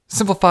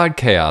Simplified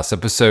Chaos,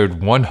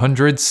 episode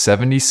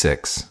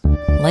 176.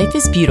 Life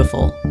is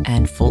beautiful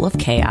and full of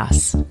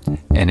chaos.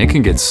 And it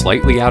can get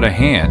slightly out of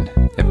hand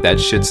if that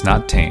shit's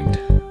not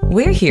tamed.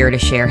 We're here to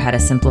share how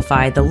to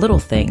simplify the little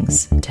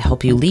things to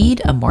help you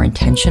lead a more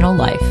intentional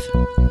life.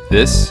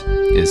 This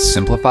is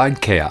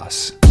Simplified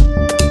Chaos.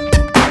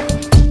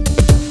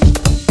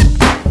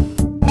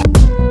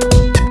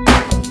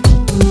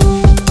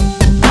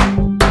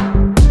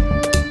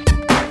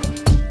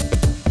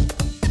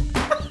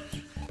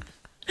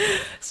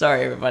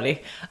 Sorry,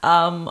 everybody.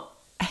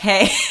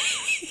 Hey,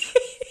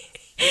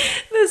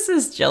 this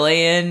is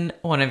Jillian,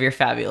 one of your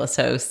fabulous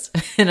hosts,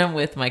 and I'm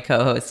with my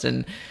co-host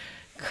and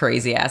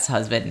crazy-ass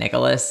husband,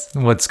 Nicholas.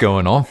 What's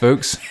going on,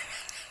 folks?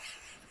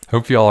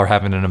 Hope you all are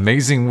having an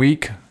amazing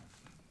week.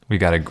 We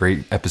got a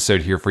great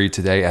episode here for you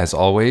today, as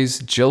always.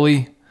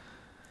 Jilly,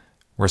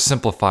 we're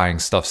simplifying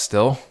stuff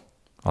still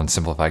on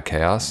Simplified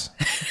Chaos.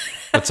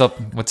 What's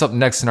up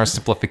next in our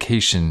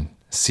simplification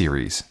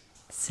series?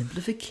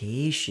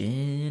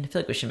 Simplification. I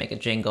feel like we should make a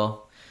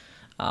jingle.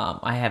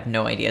 I have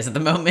no ideas at the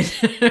moment,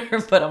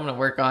 but I'm going to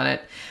work on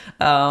it.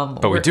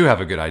 But we do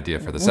have a good idea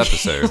for this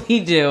episode. We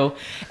do.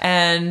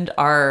 And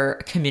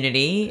our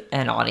community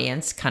and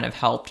audience kind of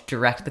helped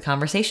direct the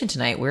conversation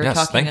tonight.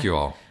 Thank you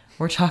all.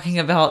 We're talking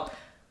about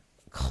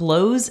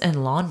clothes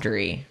and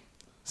laundry.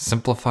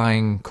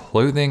 Simplifying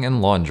clothing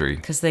and laundry.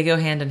 Because they go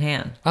hand in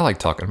hand. I like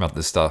talking about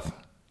this stuff.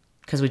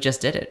 Because we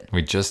just did it.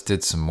 We just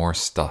did some more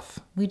stuff.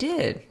 We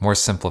did. More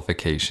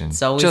simplification.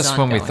 It's always just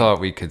ongoing. when we thought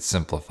we could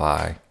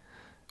simplify,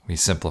 we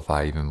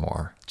simplify even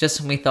more. Just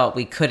when we thought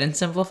we couldn't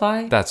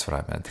simplify? That's what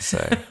I meant to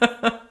say.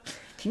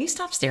 Can you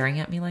stop staring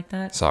at me like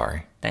that?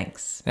 Sorry.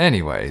 Thanks.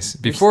 Anyways,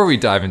 before we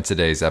dive into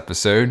today's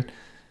episode,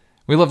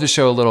 we love to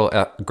show a little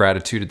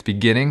gratitude at the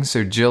beginning.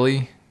 So,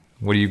 Jilly,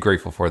 what are you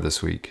grateful for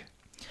this week?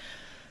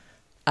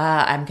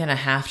 I'm going to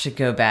have to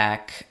go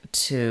back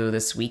to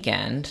this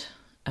weekend.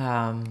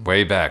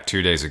 Way back,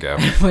 2 days ago.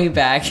 Way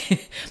back.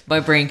 My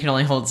brain can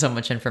only hold so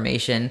much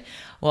information.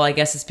 Well, I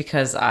guess it's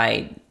because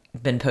I've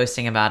been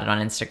posting about it on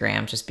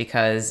Instagram, just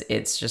because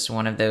it's just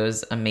one of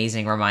those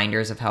amazing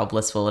reminders of how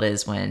blissful it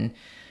is when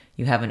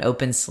you have an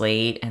open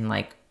slate and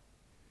like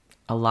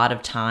a lot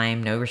of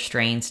time, no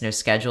restraints, no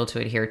schedule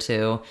to adhere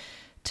to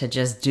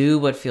just do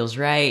what feels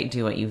right,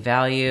 do what you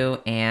value.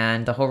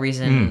 And the whole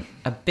reason,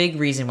 a big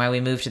reason why we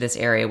moved to this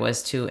area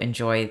was to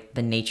enjoy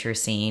the nature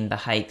scene, the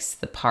hikes,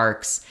 the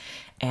parks.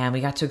 And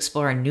we got to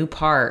explore a new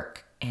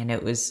park, and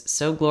it was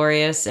so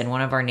glorious. And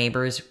one of our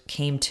neighbors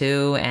came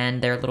too, and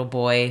their little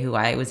boy, who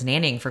I was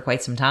nannying for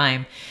quite some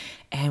time.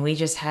 And we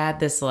just had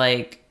this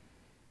like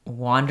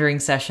wandering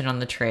session on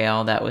the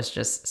trail that was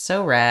just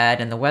so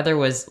rad. And the weather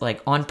was like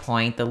on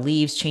point, the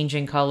leaves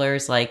changing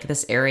colors. Like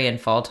this area in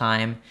fall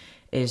time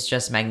is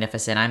just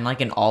magnificent. I'm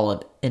like in awe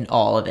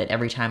of it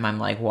every time I'm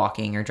like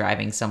walking or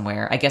driving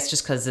somewhere. I guess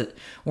just because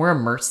we're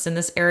immersed in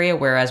this area,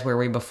 whereas where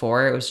we were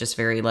before, it was just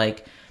very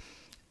like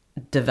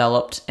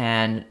developed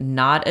and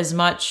not as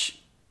much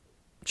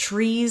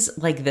trees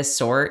like this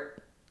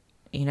sort,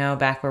 you know,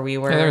 back where we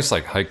were. Yeah, there's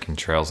like hiking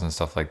trails and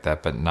stuff like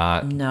that, but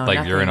not like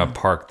nothing. You're in a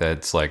park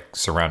that's like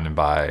surrounded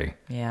by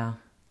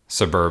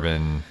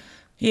suburban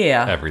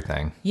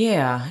everything.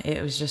 Yeah,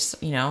 it was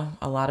just, you know,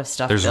 a lot of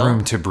stuff. There's built.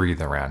 room to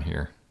breathe around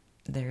here.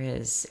 There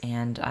is,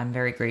 and I'm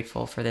very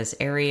grateful for this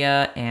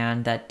area,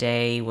 and that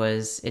day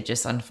it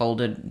just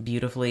unfolded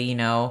beautifully, you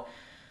know.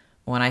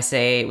 When I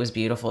say it was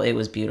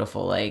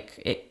beautiful,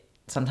 like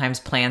sometimes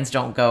plans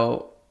don't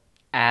go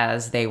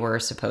as they were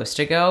supposed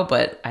to go,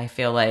 but I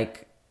feel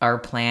like our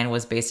plan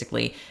was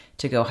basically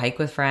to go hike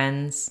with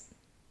friends,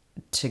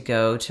 to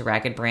go to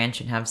Ragged Branch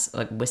and have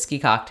a whiskey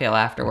cocktail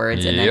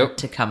afterwards, and then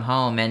to come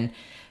home. And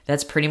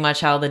that's pretty much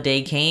how the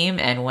day came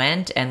and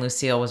went. And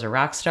Lucille was a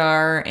rock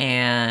star,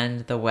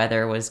 and the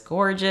weather was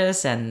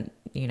gorgeous, and,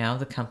 you know,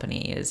 the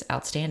company is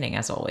outstanding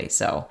as always.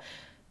 So,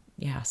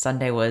 yeah,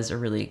 Sunday was a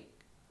really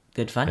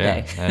good fun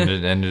day. And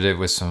it ended it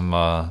with some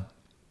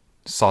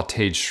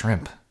sautéed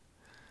shrimp.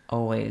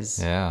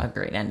 Always a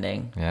great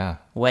ending. Yeah.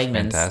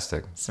 Wegmans.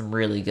 Fantastic. Some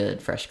really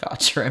good fresh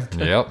caught shrimp.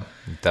 Yep,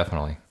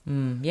 definitely.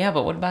 Yeah,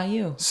 but what about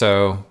you?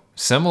 So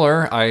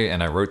similar,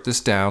 I wrote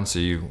this down, so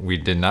we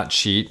did not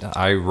cheat.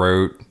 I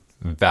wrote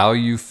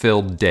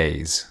value-filled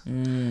days.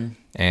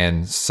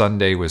 And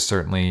Sunday was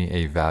certainly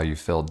a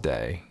value-filled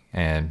day.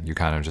 And you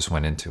kind of just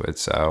went into it,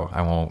 so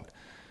I won't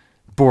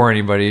bore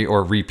anybody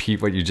or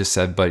repeat what you just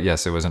said. But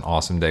yes, it was an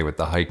awesome day with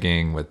the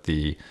hiking, with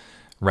the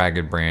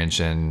Ragged Branch,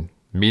 and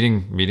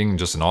meeting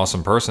just an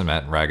awesome person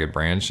at Ragged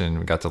Branch, and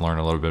we got to learn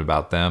a little bit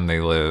about them.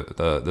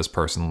 This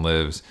person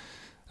lives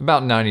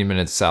about 90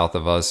 minutes south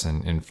of us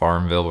in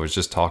Farmville. Was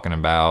just talking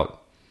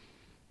about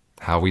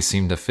how we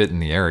seem to fit in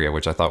the area,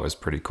 which I thought was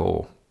pretty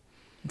cool.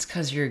 It's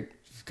because you've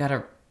got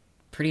a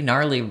pretty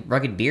gnarly,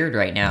 rugged beard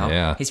right now.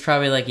 Yeah. He's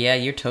probably like, yeah,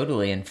 you're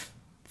totally in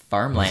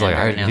farmland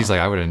right now. He's like,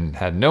 I would have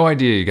had no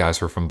idea you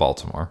guys were from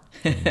Baltimore.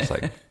 It's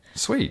like,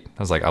 sweet.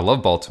 I was like, I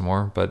love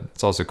Baltimore, but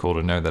it's also cool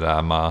to know that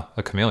I'm a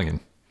chameleon.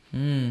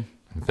 I'm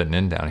fitting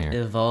in down here.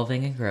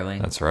 Evolving and growing.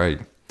 That's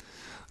right.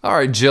 All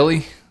right,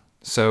 Jilly.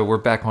 So we're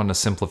back on to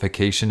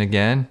simplification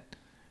again.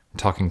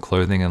 talking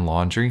clothing and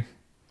laundry.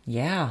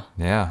 Yeah.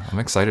 Yeah, I'm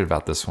excited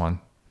about this one.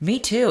 Me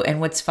too.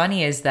 And what's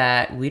funny is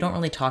that we don't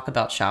really talk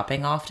about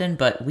shopping often,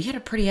 but we had a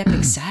pretty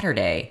epic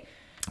Saturday.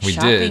 We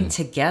shopping did.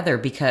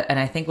 together and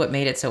I think what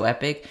made it so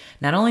epic,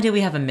 not only did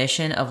we have a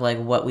mission of like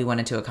what we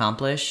wanted to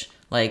accomplish,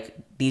 like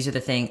these are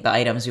the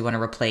items we want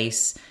to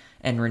replace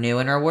and renew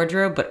in our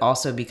wardrobe, but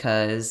also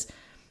because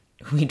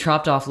we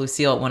dropped off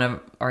Lucille at one of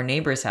our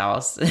neighbor's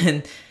house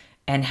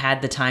and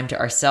had the time to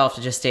ourselves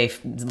to just stay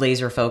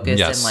laser focused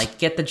Yes. and like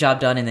get the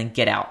job done and then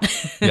get out.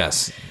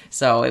 Yes.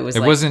 So it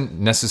wasn't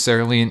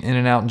necessarily an in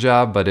and out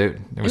job, but it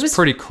was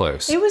pretty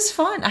close. It was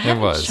fun. I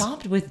haven't was.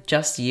 shopped with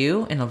just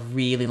you in a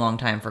really long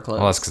time for clothes.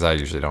 Well, that's because I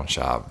usually don't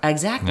shop.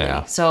 Exactly.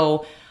 Yeah.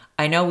 So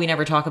I know we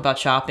never talk about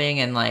shopping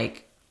and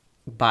like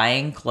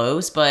buying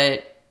clothes,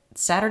 but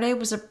Saturday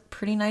was a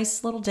pretty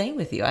nice little day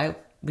with you.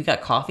 We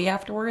got coffee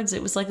afterwards.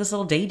 It was like this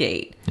little day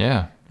date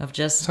Yeah. of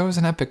just. So it was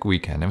an epic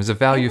weekend. It was a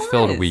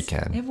value-filled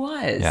weekend. It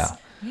was. Yeah.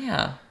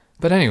 Yeah.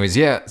 But anyways,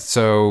 yeah,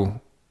 so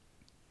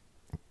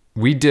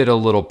we did a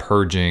little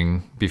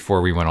purging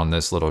before we went on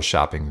this little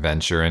shopping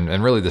venture.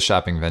 And really the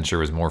shopping venture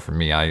was more for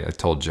me. I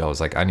told Jill, I was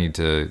like, I need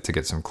to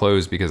get some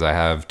clothes because I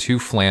have 2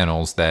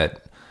 flannels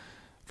that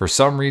for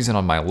some reason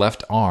on my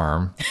left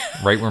arm,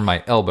 right where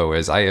my elbow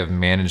is, I have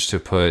managed to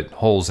put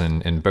holes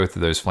in both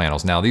of those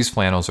flannels. Now, these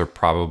flannels are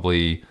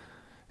probably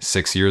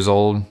 6 years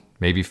old,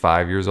 maybe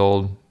 5 years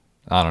old.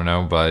 I don't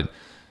know, but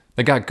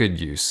they got good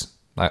use.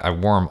 I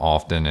wore them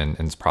often, and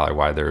it's probably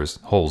why there's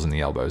holes in the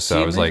elbows. So Do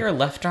you I was move like, your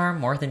left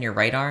arm more than your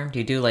right arm? Do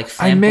you do like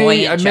I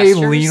flamboyant may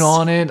gestures? lean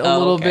on it a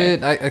little okay.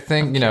 bit. I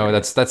think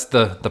that's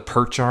the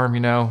perch arm,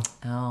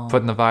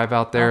 putting the vibe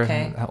out there.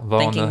 Okay. Thinking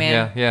Thinking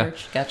man. Yeah.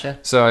 Perch. Gotcha.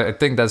 So I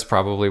think that's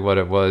probably what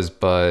it was.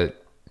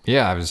 But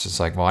yeah, I was just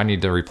like, well, I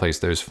need to replace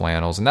those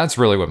flannels, and that's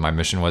really what my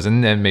mission was.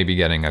 And then maybe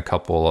getting a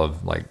couple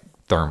of like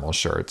thermal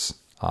shirts,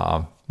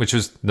 which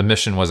was the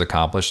mission was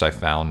accomplished. I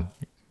found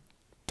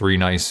 3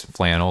 nice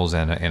flannels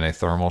and a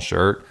thermal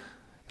shirt.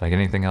 Did I get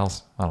anything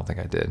else? I don't think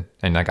I did.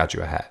 And I got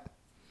you a hat.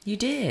 You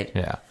did.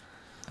 Yeah.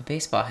 A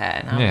baseball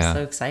hat. And I Yeah. was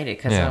so excited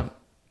because Yeah.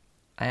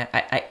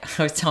 I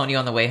was telling you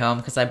on the way home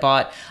because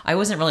I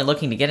wasn't really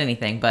looking to get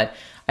anything, but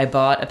I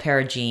bought a pair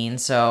of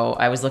jeans. So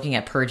I was looking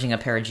at purging a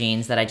pair of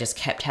jeans that I just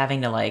kept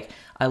having to like,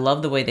 I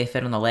love the way they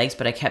fit on the legs,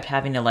 but I kept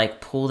having to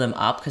like pull them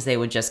up because they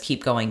would just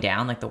keep going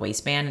down like the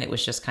waistband. And it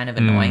was just kind of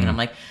annoying. And I'm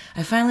like,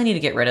 I finally need to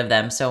get rid of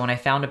them. So when I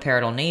found a pair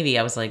at Old Navy,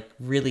 I was like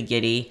really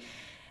giddy.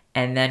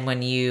 And then when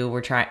we were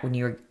at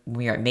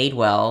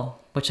Madewell,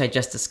 which I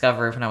just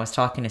discovered when I was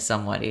talking to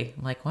somebody,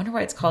 I'm like, wonder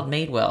why it's called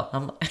Madewell.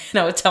 And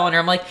I was telling her,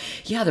 I'm like,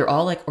 yeah, they're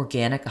all like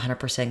organic,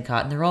 100%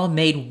 cotton. They're all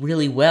made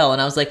really well.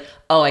 And I was like,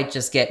 oh, I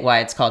just get why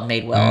it's called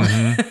Madewell.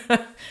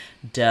 Mm-hmm.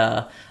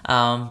 Duh.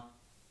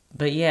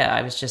 But yeah,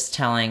 I was just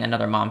telling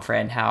another mom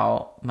friend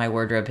how my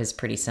wardrobe is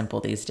pretty simple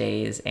these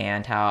days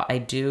and how I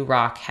do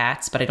rock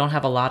hats, but I don't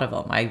have a lot of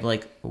them. I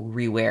like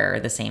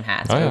rewear the same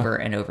hats over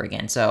and over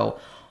again. So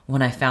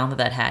when I found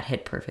that hat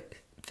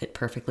fit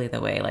perfectly the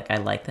way like I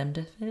like them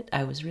to fit,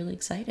 I was really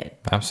excited.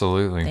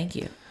 Absolutely. Thank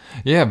you.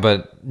 Yeah,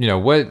 but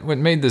what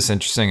made this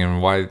interesting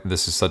and why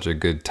this is such a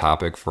good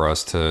topic for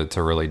us to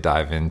really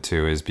dive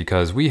into is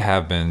because we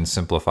have been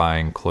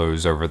simplifying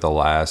clothes over the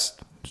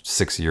last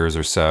 6 years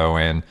or so,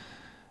 and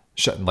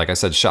like I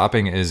said,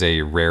 shopping is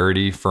a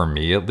rarity for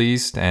me at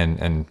least,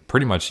 and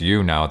pretty much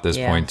you now at this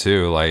point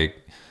too. Like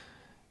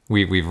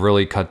we've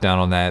really cut down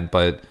on that,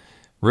 but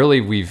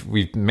really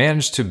we've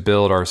managed to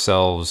build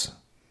ourselves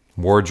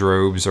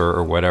wardrobes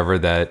or whatever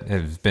that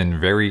have been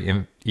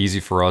very easy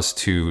for us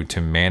to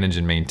manage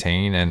and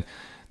maintain. And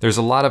there's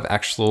a lot of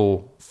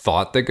actual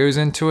thought that goes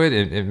into it.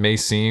 It may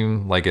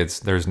seem like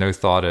there's no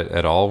thought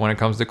at all when it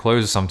comes to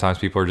clothes. Sometimes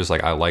people are just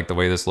like, I like the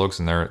way this looks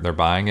and they're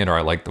buying it, or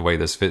I like the way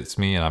this fits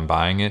me and I'm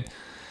buying it.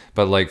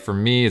 But like for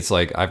me, it's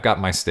like I've got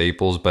my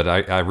staples, but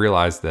I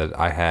realized that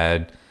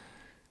I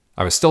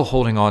was still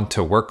holding on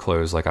to work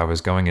clothes like I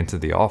was going into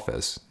the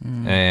office,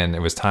 and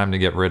it was time to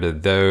get rid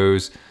of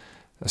those.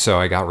 So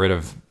I got rid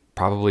of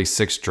probably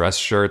 6 dress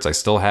shirts. I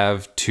still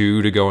have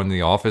 2 to go into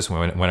the office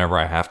whenever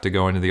I have to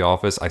go into the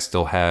office. I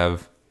still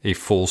have a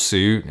full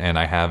suit, and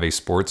I have a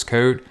sports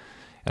coat,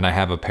 and I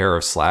have a pair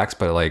of slacks,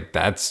 but like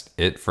that's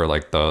it for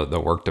like the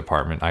work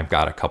department. I've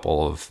got a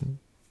couple of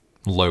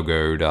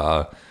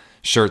logoed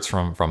shirts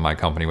from my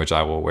company, which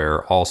I will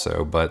wear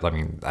also. But I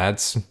mean,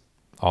 that's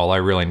all I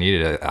really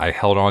needed. I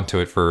held on to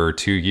it for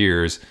 2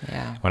 years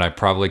when I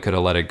probably could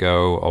have let it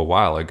go a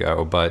while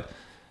ago, but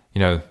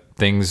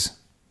things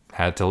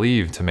had to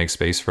leave to make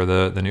space for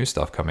the new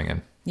stuff coming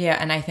in. Yeah,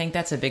 and I think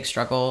that's a big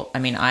struggle. I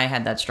mean, I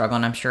had that struggle,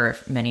 and I'm sure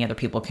many other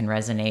people can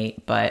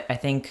resonate, but I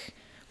think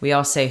we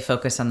all say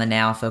focus on the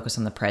now, focus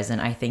on the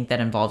present. I think that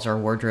involves our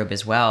wardrobe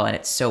as well, and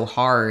it's so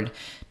hard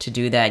to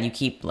do that. We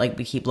keep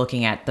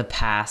looking at the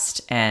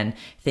past and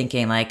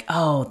thinking like,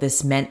 oh,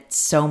 this meant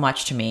so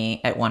much to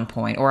me at one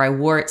point, or I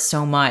wore it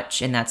so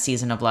much in that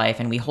season of life,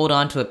 and we hold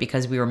on to it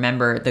because we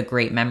remember the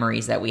great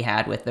memories that we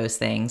had with those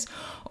things.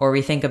 Or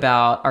we think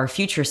about our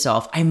future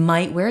self. I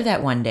might wear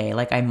that one day.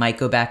 Like I might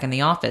go back in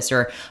the office,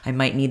 or I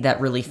might need that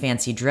really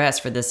fancy dress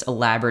for this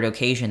elaborate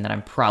occasion that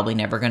I'm probably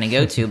never going to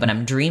go to, but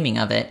I'm dreaming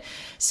of it.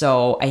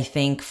 So I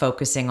think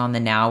focusing on the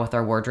now with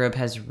our wardrobe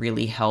has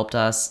really helped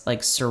us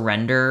like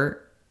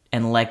surrender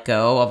and let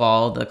go of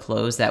all the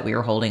clothes that we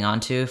were holding on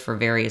to for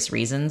various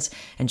reasons,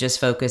 and just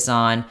focus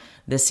on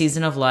this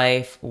season of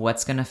life,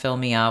 what's going to fill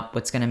me up,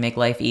 what's going to make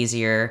life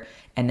easier.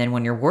 And then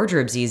when your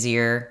wardrobe's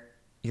easier,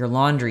 your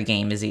laundry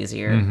game is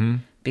easier,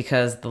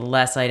 because the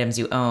less items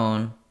you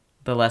own,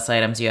 the less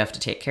items you have to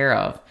take care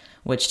of,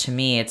 which to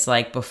me, it's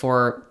like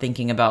before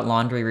thinking about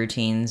laundry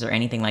routines or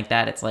anything like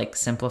that, it's like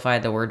simplify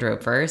the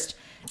wardrobe first.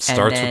 It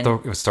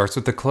starts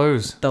with the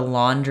clothes. The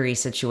laundry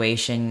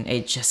situation,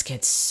 it just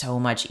gets so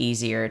much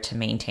easier to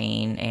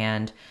maintain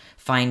and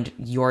find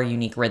your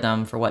unique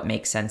rhythm for what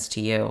makes sense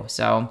to you.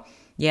 So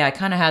yeah,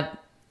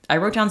 I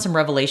wrote down some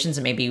revelations,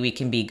 and maybe we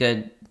can be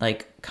good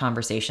like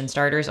conversation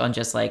starters on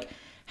just like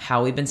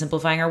how we've been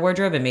simplifying our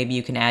wardrobe, and maybe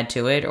you can add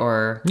to it.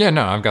 Or yeah,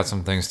 no, I've got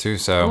some things too,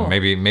 so cool.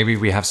 maybe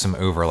we have some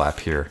overlap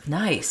here.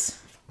 Nice.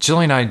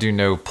 Jilly and I do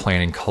no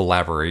planning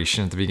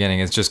collaboration at the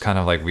beginning. It's just kind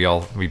of like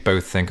we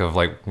both think of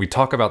like, we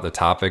talk about the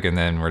topic, and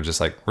then we're just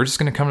going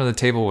to come to the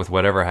table with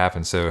whatever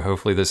happens. So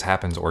hopefully this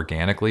happens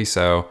organically.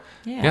 So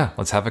yeah,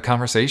 let's have a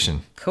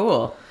conversation.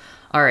 Cool.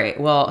 All right.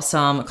 Well,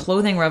 some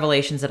clothing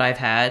revelations that I've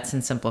had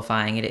since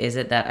simplifying it is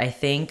that I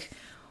think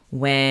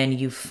when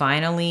you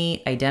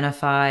finally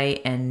identify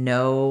and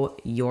know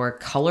your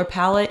color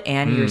palette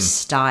and your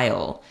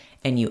style,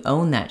 and you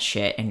own that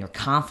shit and you're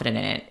confident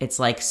in it, it's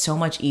like so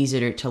much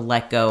easier to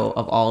let go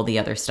of all the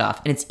other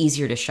stuff. And it's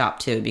easier to shop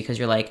too, because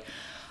you're like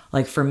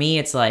for me,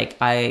 it's like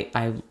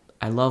I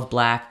love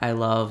black, I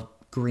love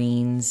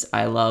greens,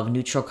 I love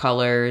neutral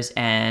colors,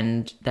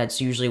 and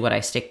that's usually what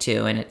I stick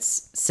to. And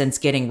it's since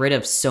getting rid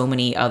of so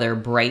many other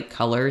bright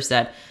colors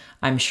that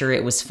I'm sure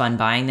it was fun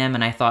buying them,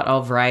 and I thought,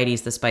 oh, variety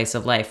is the spice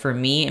of life. For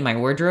me, in my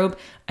wardrobe,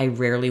 I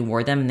rarely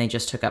wore them, and they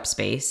just took up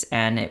space,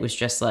 and it was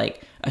just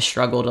like a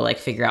struggle to like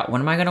figure out,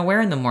 what am I going to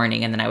wear in the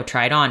morning? And then I would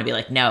try it on and be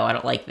like, no, I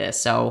don't like this.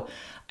 So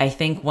I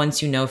think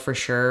once you know for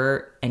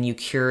sure, and you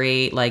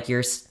curate like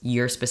your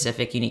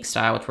specific unique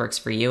style, which works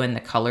for you, and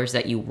the colors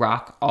that you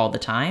rock all the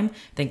time,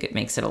 I think it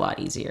makes it a lot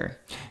easier.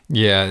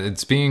 Yeah,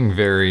 it's being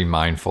very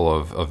mindful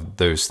of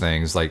those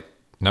things. Like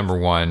number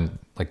one,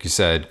 like you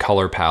said,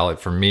 color palette.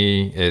 For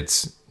me,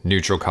 it's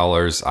neutral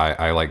colors.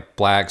 I like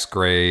blacks,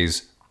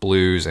 grays,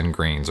 blues, and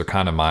greens are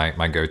kind of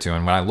my go-to.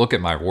 And when I look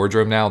at my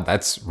wardrobe now,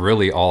 that's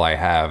really all I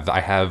have. I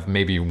have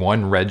maybe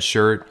one red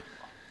shirt,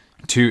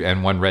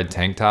 and one red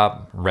tank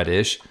top,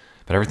 reddish,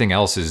 but everything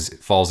else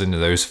falls into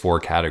those four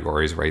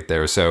categories right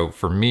there. So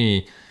for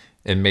me,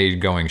 it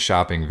made going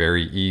shopping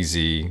very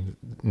easy,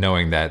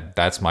 knowing that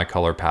that's my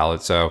color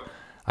palette. So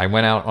I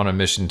went out on a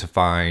mission to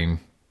find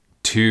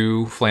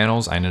 2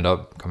 flannels. I ended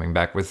up coming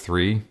back with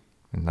 3,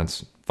 and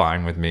that's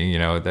fine with me,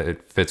 that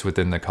it fits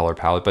within the color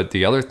palette. But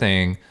the other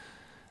thing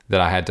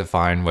that I had to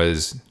find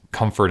was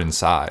comfort and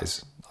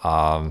size.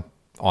 On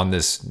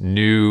this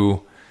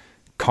new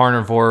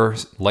carnivore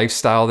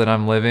lifestyle that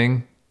I'm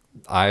living,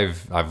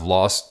 I've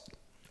lost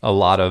a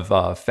lot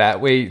of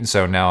fat weight, and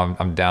so now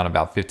I'm down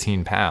about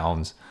 15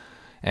 pounds,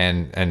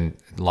 and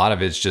a lot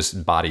of it's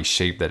just body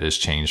shape that has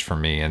changed for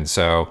me. And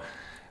so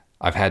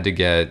I've had to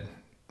get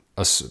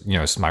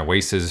my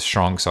waist is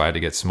shrunk, so I had to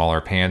get smaller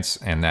pants,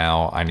 and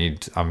now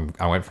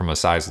I went from a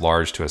size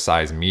large to a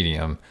size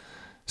medium.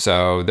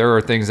 So there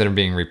are things that are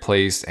being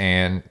replaced,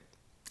 and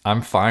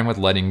I'm fine with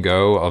letting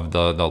go of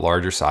the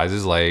larger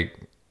sizes. Like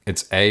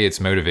it's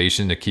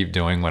motivation to keep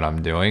doing what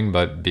I'm doing,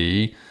 but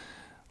B,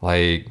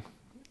 like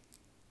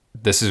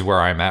this is where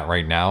I'm at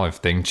right now. If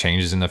thing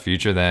changes in the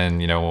future, then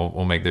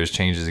we'll make those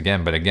changes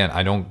again. But again,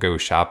 I don't go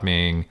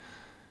shopping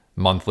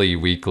monthly,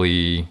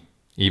 weekly,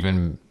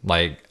 even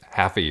like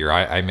half a year.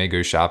 I may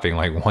go shopping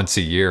like once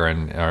a year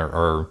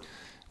or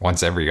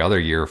once every other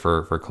year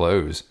for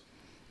clothes.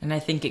 And I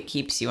think it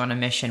keeps you on a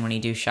mission when you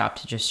do shop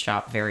to just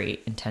shop very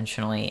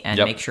intentionally and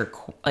make sure,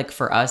 like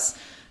for us,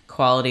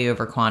 quality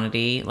over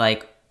quantity.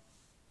 Like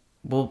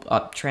we'll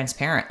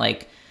transparent.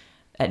 Like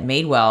at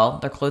Madewell,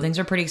 their clothings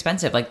are pretty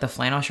expensive. Like the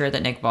flannel shirt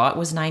that Nick bought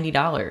was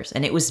 $90,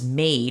 and it was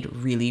made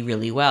really,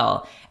 really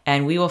well.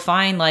 And we will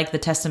find like the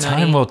testimony.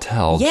 Time will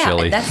tell, yeah,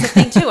 Chili. That's the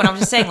thing too. And I'm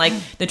just saying, like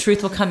the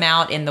truth will come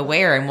out in the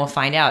wear, and we'll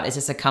find out, is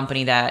this a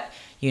company that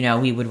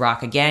we would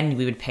rock again?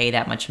 We would pay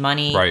that much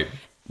money, right?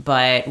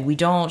 But we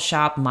don't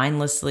shop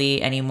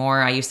mindlessly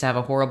anymore. I used to have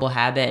a horrible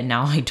habit, and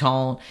now I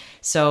don't.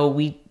 So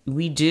we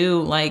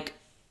do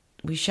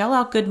we shell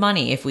out good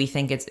money if we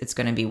think it's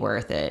going to be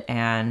worth it,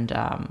 and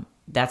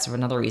that's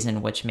another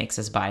reason which makes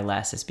us buy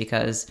less, is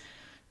because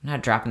I'm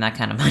not dropping that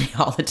kind of money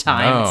all the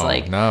time. No, it's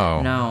like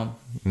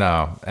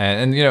no.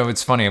 And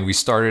it's funny. We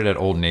started at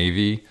Old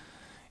Navy,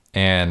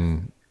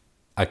 and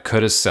I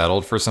could have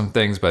settled for some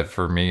things, but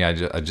for me, I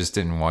just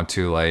didn't want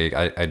to. Like,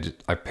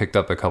 I picked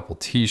up a couple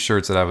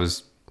t-shirts that I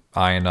was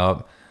eyeing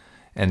up,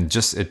 and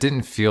just it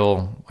didn't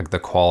feel like the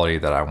quality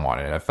that I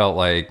wanted. I felt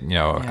like,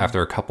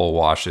 after a couple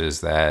washes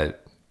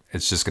that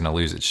it's just going to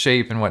lose its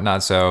shape and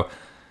whatnot. So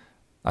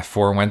I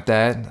forewent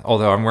that.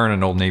 Although I'm wearing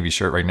an Old Navy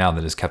shirt right now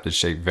that has kept its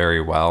shape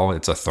very well.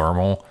 It's a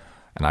thermal,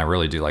 and I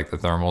really do like the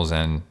thermals,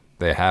 and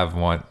they have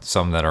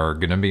some that are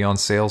going to be on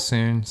sale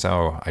soon.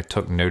 So I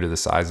took note of the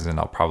sizes, and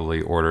I'll probably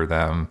order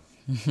them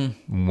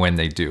when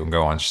they do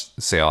go on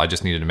sale. I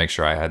just needed to make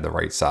sure I had the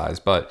right size.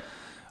 But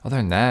other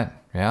than that,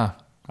 yeah,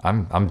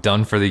 I'm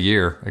done for the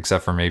year,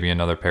 except for maybe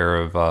another pair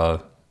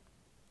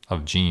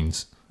of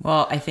jeans.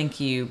 Well, I think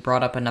you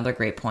brought up another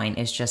great point,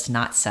 is just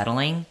not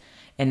settling.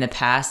 In the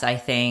past, I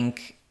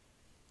think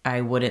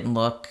I wouldn't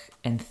look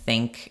and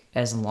think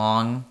as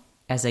long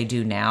as I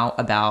do now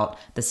about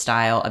the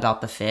style,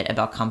 about the fit,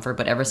 about comfort.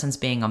 But ever since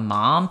being a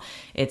mom,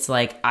 it's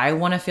like I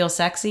want to feel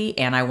sexy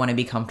and I want to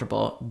be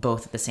comfortable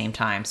both at the same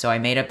time. So I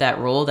made up that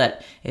rule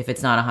that if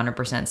it's not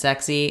 100%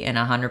 sexy and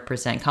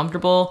 100%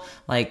 comfortable,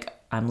 like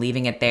I'm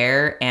leaving it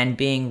there and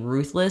being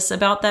ruthless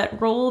about that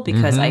rule,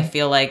 because I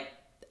feel like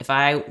if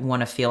I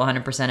want to feel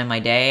 100% in my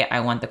day,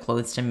 I want the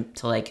clothes to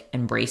like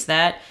embrace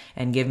that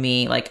and give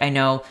me, like, I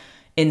know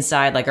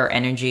inside, like, our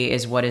energy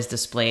is what is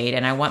displayed,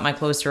 and I want my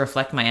clothes to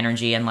reflect my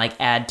energy and like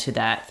add to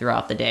that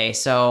throughout the day.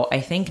 So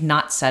I think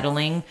not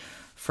settling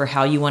for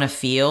how you want to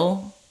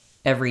feel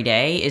every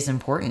day is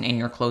important in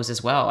your clothes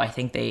as well. I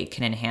think they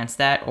can enhance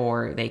that,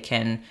 or they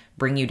can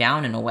bring you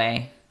down in a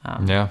way.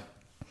 Yeah.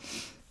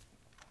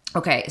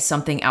 Okay,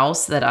 something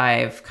else that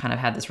I've kind of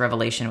had this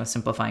revelation with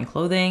simplifying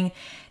clothing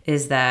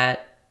is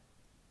that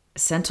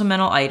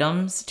sentimental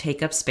items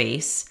take up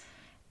space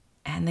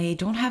and they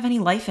don't have any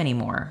life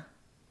anymore.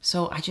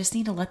 So I just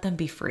need to let them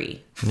be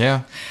free.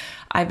 Yeah.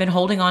 I've been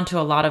holding on to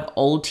a lot of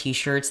old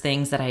t-shirts,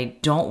 things that I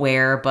don't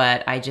wear,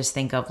 but I just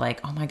think of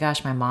like, oh my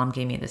gosh, my mom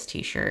gave me this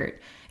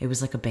t-shirt. It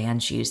was like a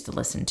band she used to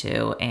listen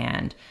to.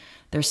 And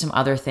there's some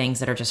other things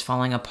that are just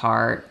falling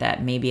apart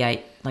that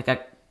maybe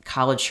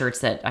college shirts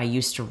that I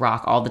used to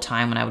rock all the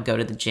time when I would go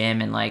to the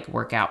gym and like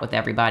work out with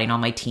everybody and all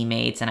my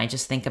teammates. And I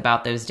just think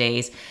about those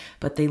days,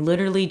 but they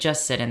literally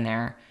just sit in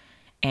there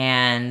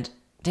and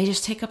they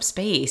just take up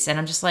space. And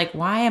I'm just like,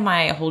 why am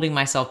I holding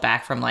myself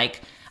back from,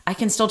 like, I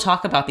can still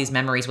talk about these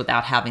memories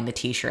without having the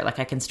t-shirt. Like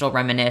I can still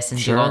reminisce and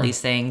do all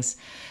these things.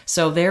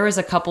 So there is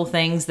a couple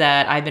things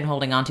that I've been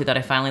holding on to that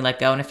I finally let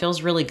go, and it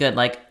feels really good.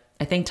 Like,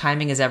 I think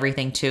timing is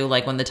everything too.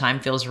 Like when the time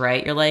feels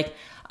right, you're like,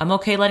 I'm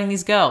okay letting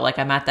these go. Like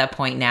I'm at that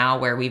point now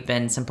where we've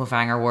been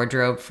simplifying our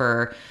wardrobe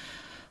for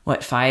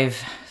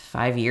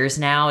five years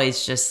now.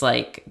 It's just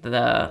like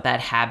that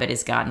habit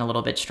has gotten a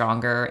little bit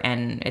stronger,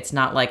 and it's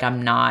not like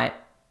I'm not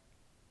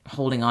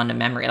holding on to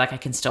memory. Like I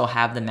can still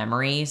have the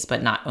memories,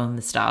 but not own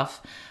the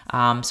stuff.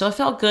 So it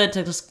felt good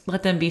to just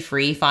let them be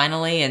free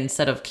finally,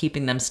 instead of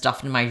keeping them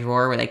stuffed in my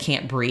drawer where they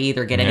can't breathe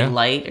or get any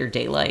light or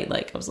daylight.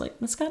 Like I was like,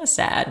 that's kind of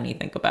sad when you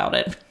think about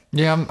it.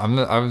 Yeah,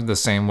 I'm the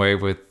same way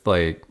with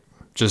like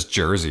just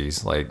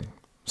jerseys, like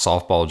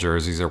softball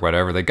jerseys or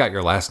whatever. They got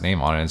your last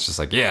name on it. It's just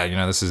like, yeah,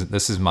 this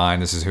is mine.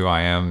 This is who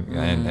I am.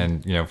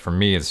 And for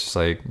me, it's just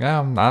like, yeah,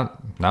 I'm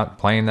not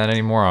playing that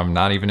anymore. I'm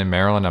not even in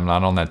Maryland. I'm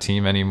not on that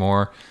team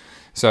anymore.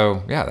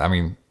 So yeah, I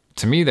mean,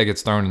 to me, that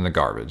gets thrown in the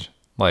garbage.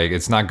 Like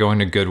it's not going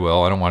to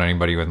Goodwill. I don't want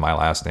anybody with my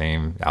last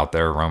name out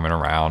there roaming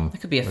around.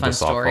 It could be a fun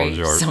story.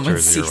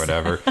 Jersey or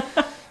whatever.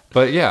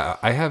 But yeah,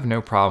 I have no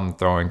problem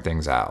throwing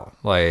things out.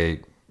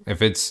 Like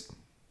if it's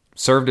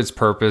served its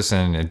purpose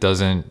and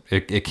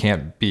it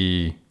can't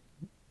be,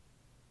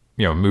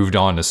 moved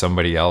on to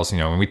somebody else.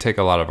 When we take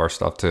a lot of our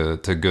stuff to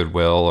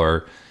Goodwill,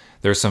 or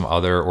there's some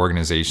other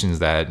organizations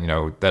that,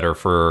 that are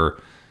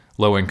for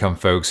low income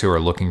folks who are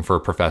looking for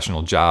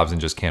professional jobs and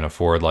just can't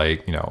afford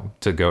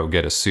to go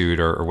get a suit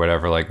or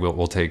whatever. Like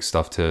we'll take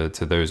stuff to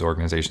those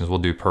organizations. We'll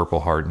do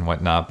Purple Heart and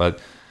whatnot. But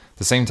at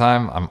the same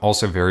time, I'm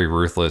also very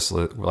ruthless,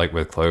 like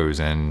with clothes.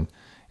 And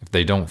if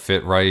they don't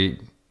fit right,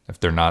 if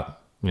they're not,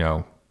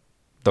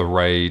 the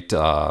right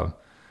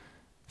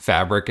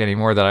fabric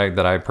anymore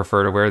that I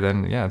prefer to wear,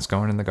 then yeah, it's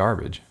going in the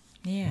garbage.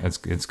 Yeah,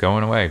 it's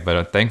going away.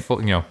 But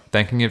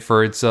thanking it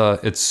for its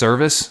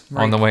service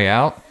on the way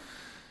out,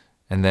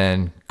 and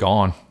then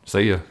gone.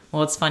 See ya.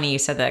 Well, it's funny you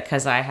said that,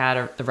 because I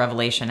had the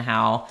revelation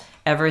how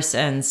ever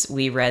since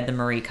we read the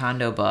Marie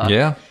Kondo book,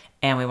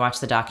 and we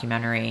watched the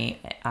documentary,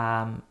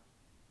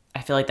 I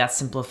feel like that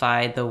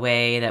simplified the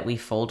way that we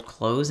fold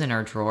clothes in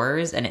our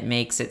drawers, and it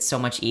makes it so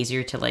much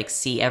easier to like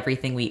see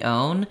everything we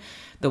own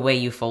the way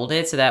you fold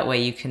it. So that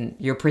way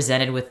you're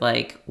presented with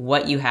like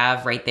what you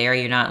have right there.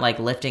 You're not like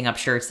lifting up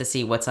shirts to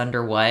see what's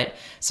under what.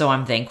 So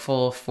I'm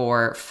thankful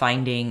for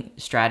finding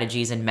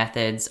strategies and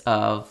methods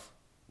of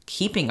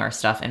keeping our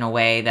stuff in a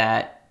way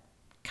that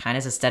kind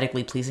of is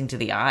aesthetically pleasing to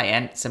the eye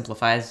and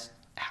simplifies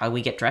how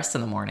we get dressed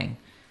in the morning.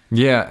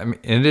 Yeah, I mean,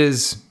 it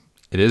is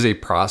a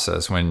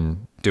process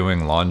when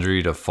doing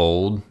laundry to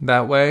fold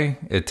that way.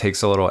 It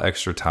takes a little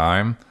extra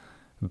time,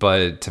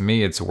 but to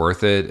me, it's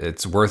worth it.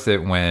 It's worth it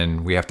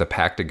when we have to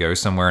pack to go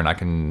somewhere and I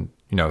can,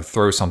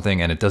 throw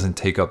something and it doesn't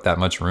take up that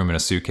much room in a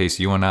suitcase.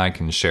 You and I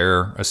can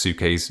share a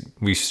suitcase.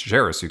 We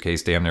share a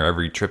suitcase damn near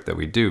every trip that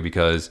we do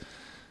because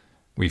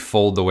we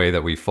fold the way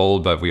that we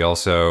fold, but we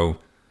also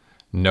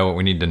know what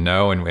we need to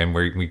know, and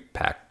we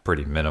pack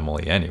pretty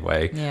minimally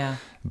anyway. Yeah.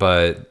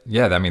 But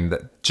yeah, I mean,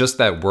 just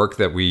that work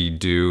that we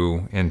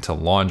do into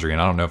laundry,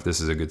 and I don't know if this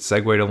is a good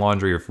segue to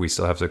laundry or if we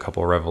still have a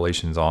couple of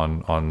revelations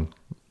on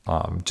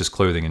just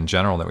clothing in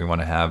general that we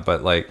want to have,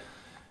 but like,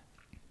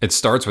 it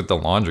starts with the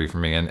laundry for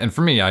me. And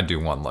for me, I do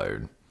one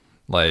load.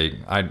 Like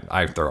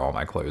I throw all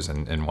my clothes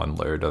in one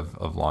load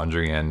of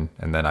laundry and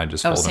then I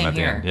just fold them at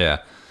the end. Yeah.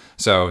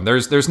 So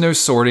there's no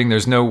sorting.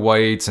 There's no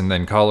whites and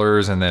then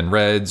colors and then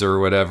reds or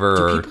whatever.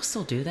 Do people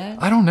still do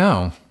that? I don't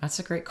know. That's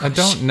a great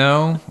question.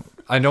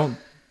 I don't know.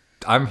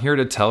 I'm here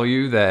to tell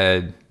you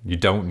that you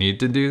don't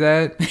need to do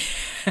that.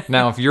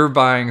 Now, if you're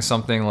buying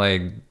something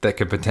like that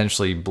could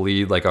potentially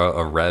bleed like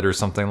a red or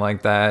something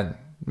like that,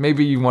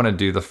 maybe you want to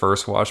do the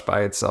first wash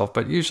by itself,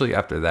 but usually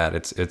after that,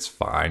 it's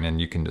fine and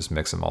you can just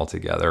mix them all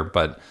together.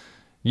 But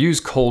use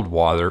cold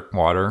water.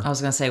 I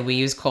was going to say, we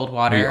use cold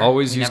water. We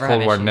always use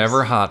cold water,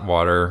 never hot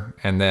water.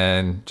 And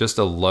then just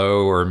a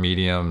low or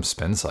medium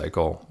spin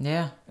cycle.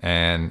 Yeah.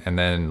 And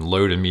then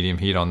low to medium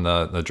heat on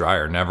the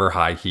dryer, never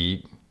high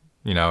heat.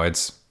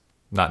 It's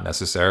not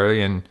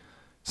necessary. And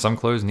some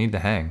clothes need to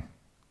hang.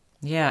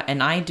 Yeah.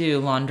 And I do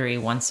laundry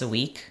once a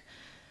week.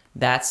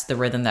 That's the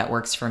rhythm that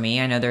works for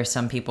me. I know there's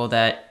some people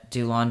that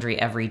do laundry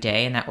every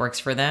day and that works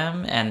for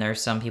them. And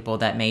there's some people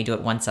that may do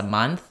it once a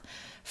month.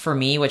 For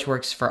me, which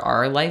works for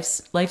our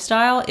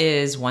lifestyle,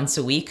 is once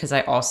a week, because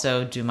I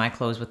also do my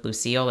clothes with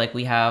Lucille. Like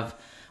we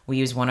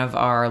use one of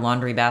our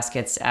laundry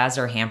baskets as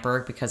our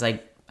hamper because I'm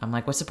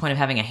like, what's the point of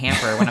having a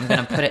hamper when I'm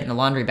going to put it in the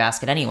laundry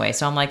basket anyway?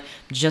 So I'm like,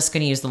 just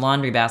going to use the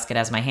laundry basket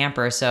as my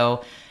hamper.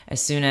 So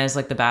as soon as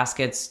like the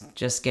basket's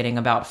just getting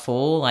about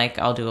full, like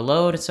I'll do a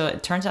load. So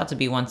it turns out to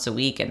be once a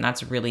week, and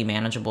that's really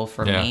manageable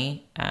for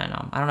me. And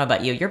I don't know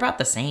about you. You're about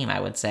the same, I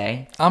would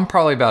say. I'm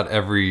probably about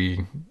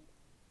every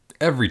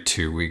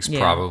 2 weeks,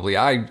 probably.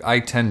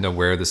 I tend to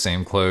wear the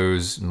same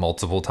clothes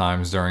multiple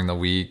times during the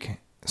week,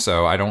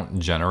 so I don't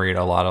generate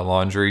a lot of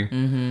laundry.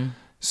 Mm-hmm.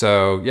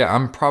 So yeah,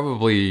 I'm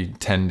probably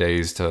 10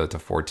 days to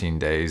 14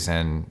 days,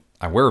 and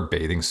I wear a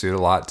bathing suit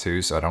a lot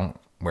too, so I don't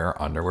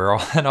wear underwear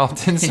all that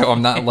often. So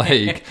I'm not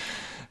like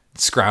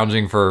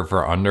scrounging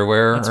for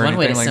underwear. That's or one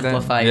way to like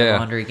simplify your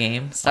laundry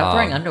game. Stop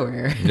wearing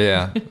underwear.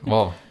 Yeah,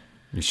 well,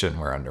 you shouldn't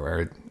wear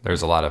underwear.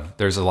 There's a lot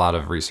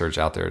of research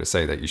out there to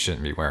say that you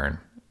shouldn't be wearing.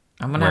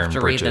 I'm gonna have to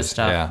britches. read this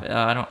stuff.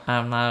 Yeah.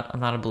 I'm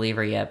not a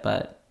believer yet,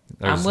 but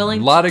there's I'm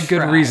willing. A lot to of good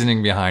try.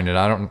 reasoning behind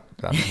it.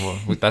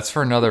 That's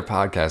for another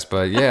podcast.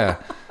 But yeah,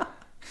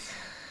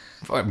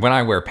 when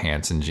I wear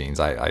pants and jeans,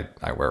 I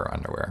wear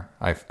underwear.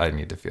 I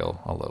need to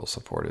feel a little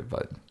supported.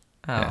 But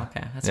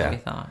okay, that's what we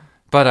thought.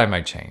 But I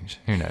might change.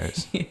 Who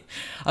knows? I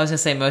was gonna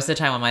say, most of the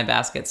time when my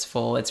basket's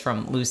full, it's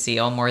from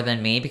Lucille more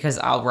than me, because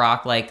I'll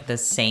rock like the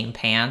same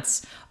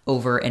pants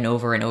over and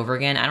over and over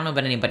again. I don't know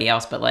about anybody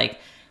else, but like,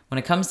 when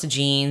it comes to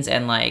jeans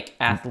and like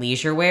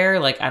athleisure wear,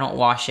 like I don't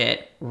wash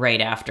it right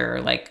after.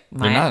 Like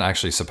you're not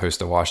actually supposed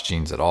to wash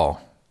jeans at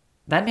all.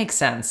 That makes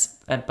sense,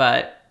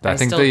 but I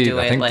think still do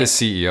it. I think like, the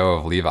CEO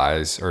of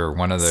Levi's or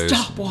one of those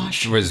stop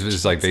washing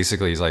was like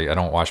basically he's like, I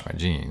don't wash my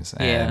jeans,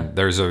 and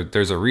there's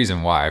a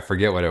reason why. I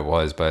forget what it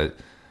was, but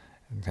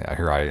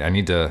I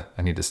need to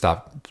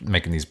stop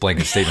making these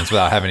blanket statements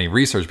without having any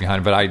research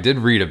behind it. But I did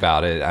read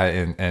about it,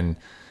 and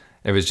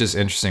it was just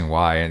interesting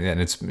why,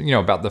 and it's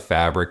about the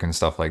fabric and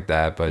stuff like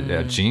that. But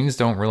yeah, jeans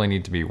don't really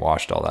need to be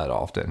washed all that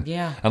often.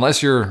 Yeah.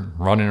 Unless you're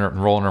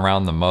rolling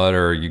around the mud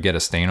or you get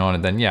a stain on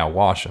it, then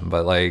wash them.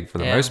 But like for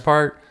the most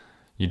part,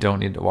 you don't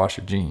need to wash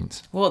your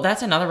jeans. Well,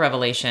 that's another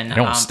revelation. They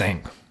don't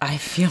stink. I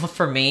feel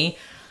for me,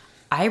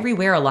 I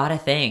rewear a lot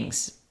of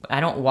things. I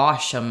don't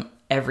wash them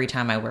every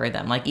time I wear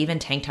them. Like even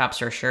tank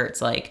tops or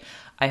shirts. Like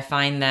I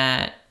find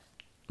that.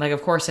 Like,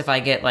 of course, if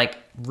I get like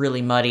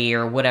really muddy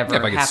or whatever,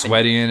 if I get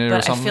sweaty in it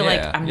or something, I feel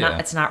like I'm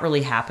not. It's not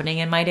really happening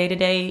in my day to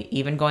day.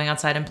 Even going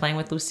outside and playing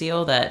with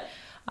Lucille, that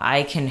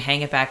I can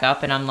hang it back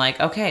up, and I'm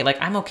like, okay,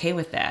 like I'm okay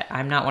with that.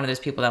 I'm not one of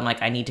those people that I'm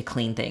like, I need to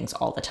clean things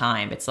all the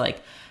time. It's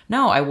like,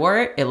 no, I wore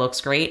it. It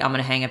looks great. I'm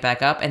gonna hang it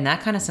back up, and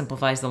that kind of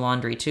simplifies the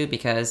laundry too,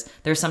 because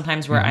there's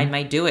sometimes where I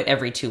might do it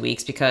every 2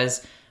 weeks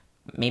because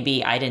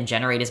maybe I didn't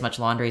generate as much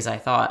laundry as I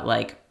thought.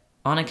 Like,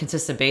 on a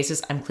consistent basis,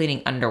 I'm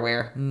cleaning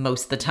underwear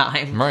most of the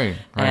time. Right.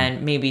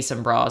 And maybe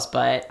some bras.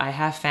 But I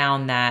have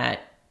found that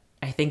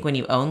I think when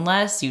you own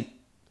less, you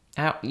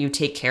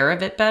take care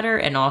of it better.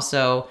 And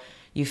also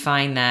you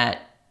find that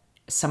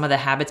some of the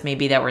habits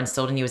maybe that were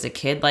instilled in you as a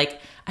kid,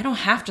 like I don't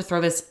have to throw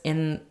this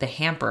in the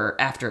hamper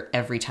after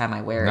every time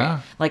I wear it.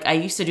 Like I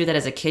used to do that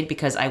as a kid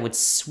because I would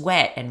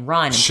sweat and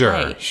run and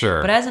play.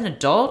 Sure. But as an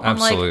adult,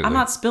 Absolutely. I'm like, I'm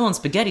not spilling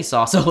spaghetti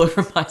sauce all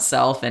over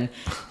myself and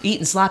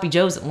eating sloppy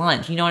joes at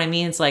lunch. You know what I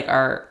mean? It's like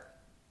our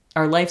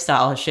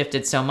lifestyle has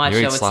shifted so much. You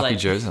ate it's sloppy like,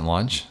 joes at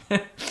lunch?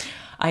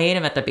 I ate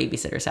them at the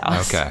babysitter's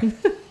house. Okay.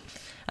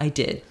 I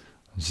did.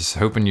 I'm just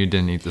hoping you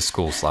didn't eat the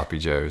school sloppy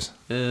joes.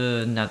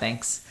 No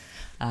thanks.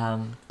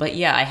 But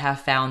yeah, I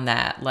have found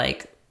that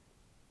like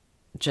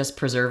just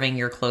preserving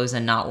your clothes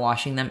and not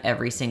washing them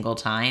every single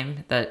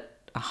time, that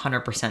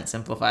 100%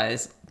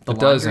 simplifies the It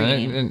does,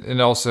 laundry and game.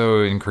 it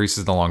also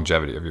increases the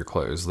longevity of your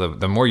clothes.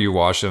 The more you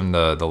wash them,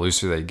 the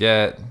looser they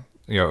get,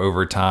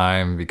 over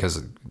time because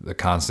of the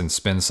constant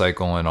spin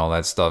cycle and all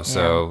that stuff.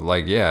 So,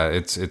 like, yeah,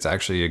 it's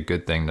actually a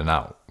good thing to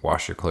not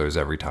wash your clothes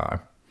every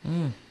time.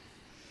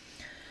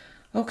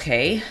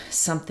 Okay,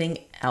 something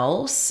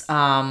else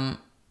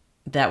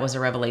that was a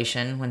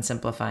revelation when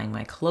simplifying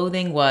my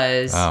clothing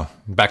was... Oh,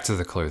 back to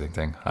the clothing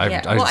thing.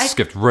 Yeah, I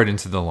skipped right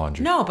into the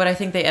laundry. No, but I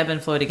think they ebb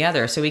and flow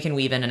together, so we can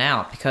weave in and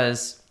out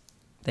because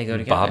they go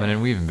together. Bobbing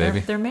and weaving, baby.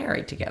 They're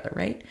married together,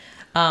 right?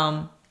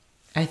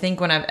 I think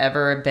when I've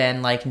ever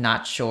been like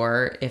not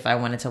sure if I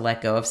wanted to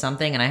let go of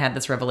something, and I had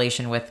this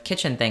revelation with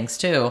kitchen things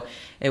too,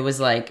 it was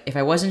like if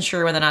I wasn't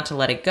sure whether or not to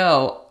let it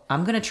go,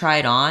 I'm gonna try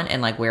it on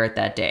and like wear it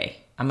that day.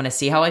 I'm gonna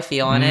see how I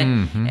feel on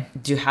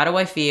it. How do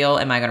I feel?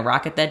 Am I gonna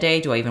rock it that day?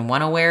 Do I even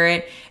want to wear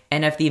it?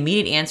 And if the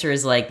immediate answer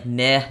is like,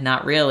 nah,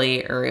 not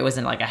really, or it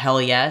wasn't like a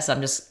hell yes,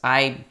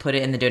 I put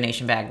it in the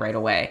donation bag right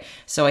away.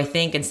 So I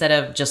think instead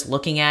of just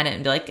looking at it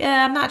and be like,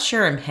 I'm not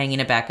sure, I'm hanging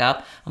it back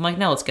up, I'm like,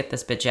 no, let's get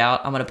this bitch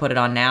out. I'm gonna put it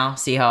on now,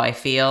 see how I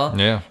feel.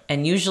 Yeah.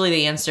 And usually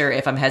the answer,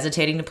 if I'm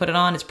hesitating to put it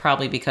on, it's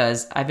probably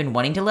because I've been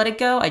wanting to let it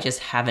go. I just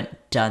haven't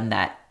done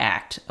that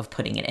act of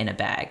putting it in a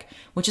bag,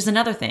 which is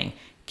another thing.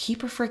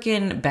 Keep a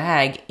freaking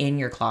bag in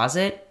your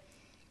closet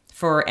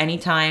for any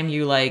time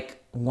you like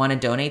want to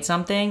donate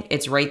something.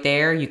 It's right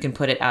there. You can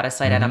put it out of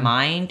sight, out of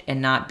mind,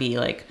 and not be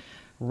like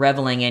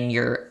reveling in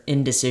your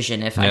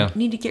indecision if I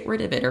need to get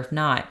rid of it or if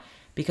not.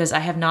 Because I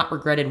have not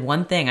regretted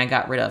one thing I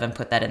got rid of and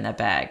put that in that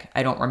bag.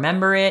 I don't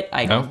remember it.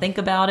 I don't think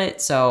about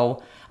it.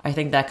 So I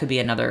think that could be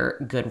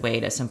another good way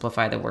to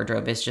simplify the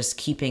wardrobe, is just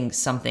keeping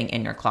something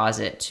in your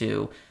closet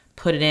to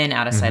put it in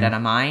out of sight, out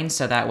of mind.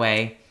 So that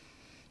way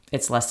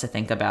it's less to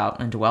think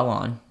about and dwell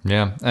on.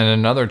 Yeah. And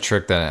another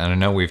trick and I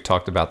know we've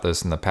talked about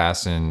this in the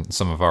past in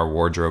some of our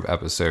wardrobe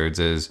episodes,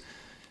 is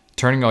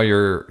turning all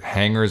your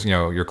hangers,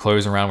 your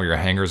clothes around where your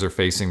hangers are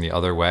facing the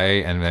other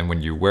way. And then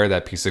when you wear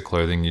that piece of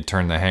clothing, you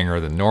turn the hanger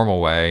the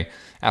normal way.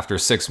 After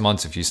 6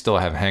 months, if you still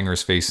have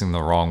hangers facing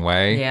the wrong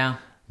way,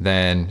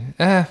 then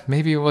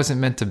maybe it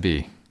wasn't meant to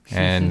be.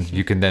 And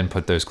you can then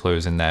put those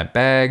clothes in that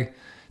bag,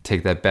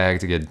 take that bag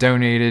to get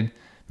donated,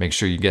 make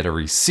sure you get a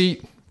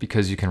receipt,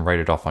 because you can write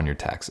it off on your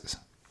taxes.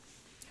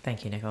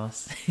 Thank you,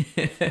 Nicholas.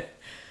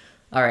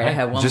 All right, I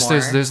have one more. Just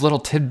those little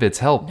tidbits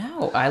help.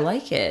 No, I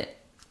like it.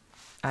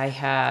 I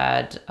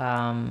had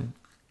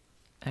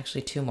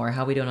actually two more.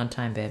 How are we doing on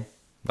time, babe?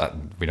 But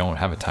we don't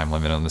have a time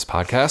limit on this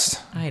podcast.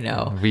 I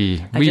know.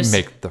 We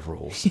make the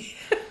rules.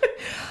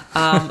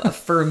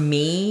 For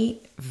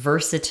me,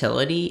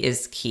 versatility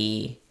is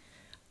key.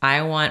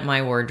 I want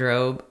my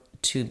wardrobe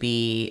to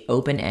be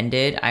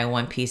open-ended. I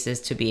want pieces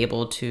to be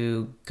able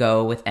to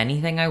go with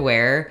anything I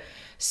wear.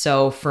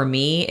 So for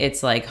me,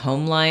 it's like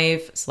home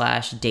life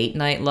 / date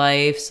night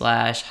life /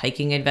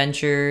 hiking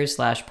adventures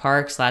 /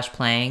 park /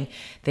 playing.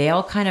 They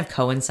all kind of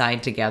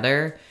coincide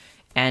together.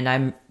 And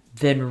I'm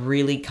been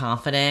really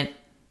confident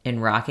in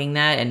rocking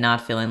that and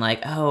not feeling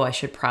like, oh, I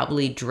should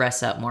probably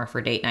dress up more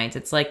for date nights.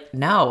 It's like,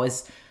 no,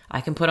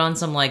 I can put on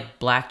some like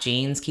black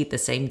jeans, keep the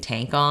same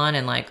tank on,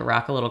 and like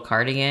rock a little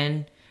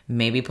cardigan.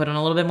 Maybe put on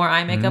a little bit more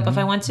eye makeup if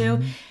I want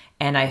to.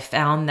 And I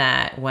found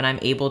that when I'm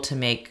able to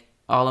make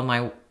all of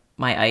my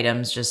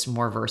items just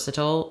more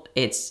versatile,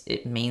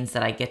 it means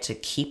that I get to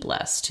keep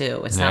less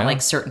too. It's not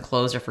like certain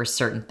clothes are for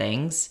certain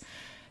things.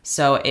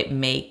 So it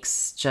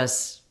makes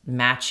just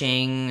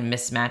matching,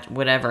 mismatch,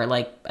 whatever,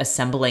 like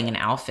assembling an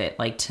outfit,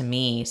 like to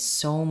me,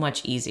 so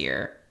much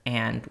easier.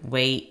 And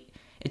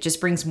it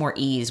just brings more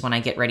ease when I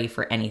get ready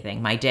for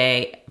anything. My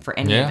day, for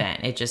any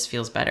event, it just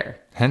feels better.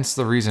 Hence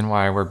the reason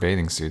why I wear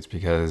bathing suits,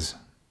 because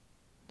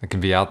it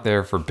can be out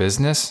there for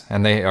business,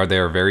 and they are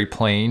very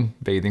plain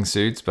bathing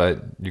suits,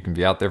 but you can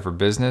be out there for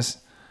business,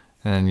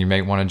 and you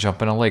may want to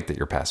jump in a lake that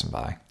you're passing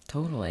by.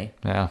 Totally.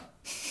 Yeah.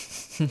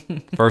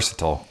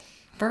 Versatile.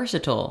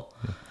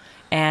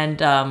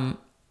 And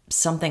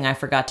something I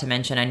forgot to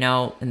mention, I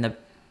know in the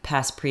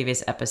past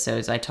previous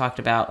episodes I talked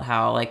about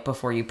how like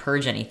before you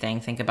purge anything,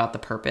 think about the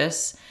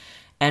purpose.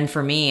 And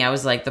for me, I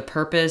was like, the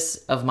purpose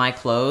of my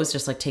clothes,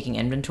 just like taking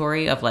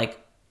inventory of like,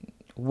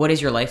 what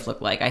does your life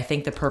look like? I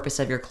think the purpose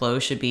of your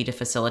clothes should be to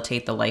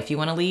facilitate the life you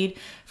want to lead.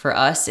 For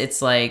us,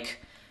 it's like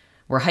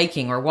we're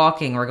hiking, we're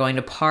walking, we're going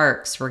to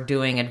parks, we're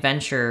doing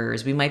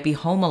adventures. We might be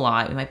home a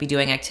lot. We might be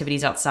doing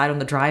activities outside on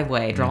the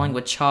driveway, drawing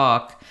with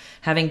chalk,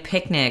 having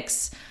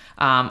picnics.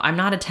 I'm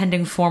not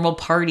attending formal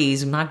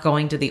parties. I'm not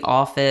going to the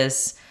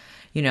office.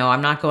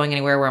 I'm not going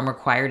anywhere where I'm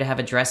required to have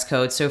a dress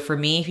code. So for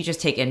me, if you just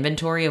take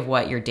inventory of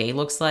what your day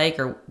looks like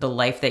or the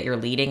life that you're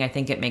leading, I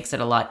think it makes it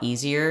a lot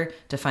easier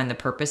to find the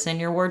purpose in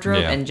your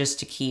wardrobe and just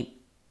to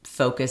keep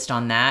focused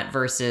on that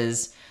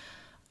versus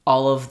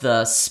all of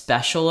the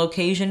special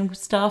occasion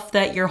stuff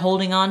that you're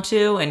holding on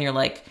to. And you're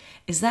like,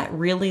 is that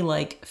really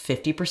like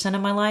 50%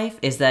 of my life?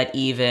 Is that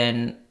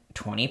even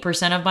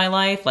 20% of my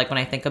life. Like when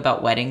I think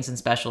about weddings and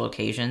special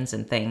occasions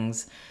and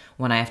things,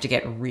 when I have to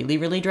get really,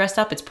 really dressed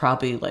up, it's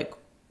probably like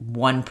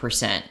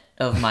 1%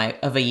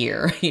 of a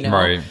year, you know?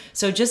 Right.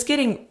 So just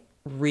getting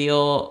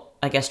real,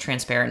 I guess,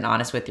 transparent and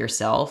honest with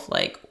yourself,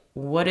 like,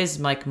 what does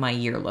like my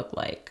year look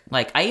like?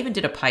 Like I even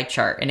did a pie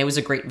chart, and it was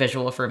a great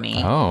visual for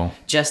me. Oh.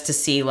 Just to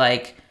see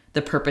like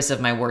the purpose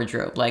of my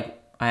wardrobe.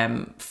 Like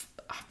I'm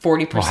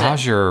 40%. Well,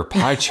 how's your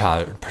pie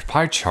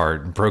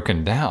chart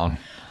broken down?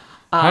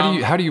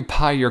 How do you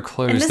pie your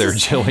clothes there,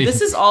 Jilly? This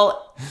is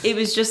all, it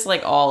was just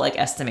like all like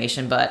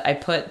estimation, but I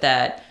put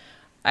that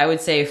I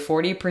would say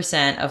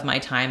 40% of my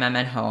time I'm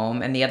at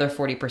home, and the other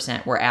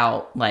 40% were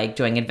out like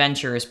doing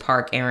adventures,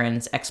 park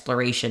errands,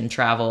 exploration,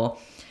 travel.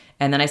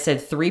 And then I said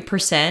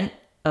 3%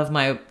 of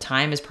my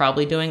time is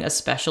probably doing a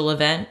special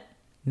event.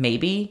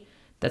 Maybe.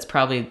 That's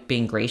probably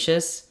being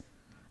gracious.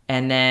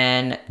 And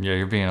then... Yeah,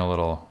 you're being a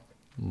little...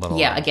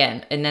 Yeah,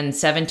 again. And then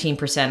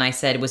 17% I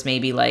said was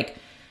maybe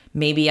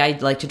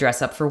I'd like to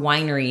dress up for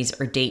wineries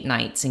or date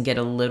nights and get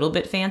a little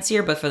bit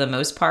fancier. But for the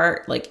most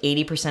part, like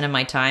 80% of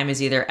my time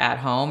is either at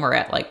home or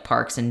at like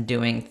parks and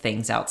doing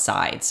things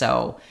outside.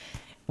 So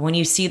when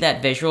you see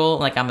that visual,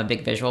 like I'm a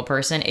big visual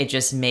person, it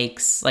just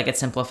makes, like it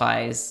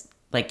simplifies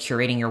like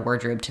curating your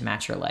wardrobe to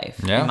match your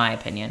life, in my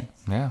opinion.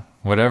 Yeah.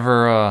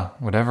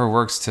 Whatever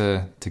works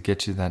to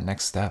get you that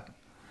next step.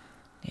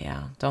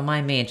 Yeah. Don't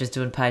mind me just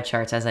doing pie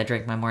charts as I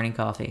drink my morning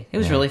coffee. It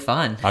was really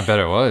fun. I bet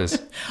it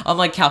was. I'm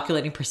like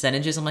calculating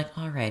percentages. I'm like,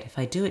 all right, if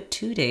I do it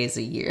 2 days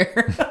a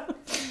year.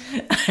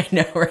 I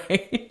know,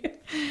 right?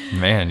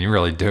 Man, you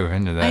really dove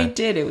into that. I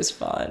did. It was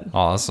fun.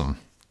 Awesome.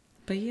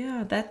 But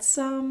yeah, that's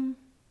I'm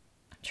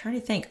trying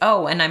to think.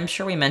 Oh, and I'm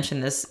sure we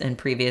mentioned this in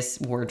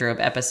previous wardrobe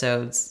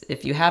episodes.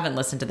 If you haven't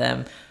listened to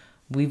them,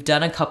 we've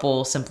done a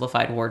couple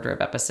simplified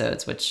wardrobe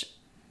episodes, which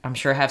I'm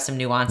sure have some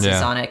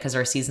nuances on it because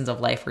our seasons of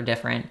life were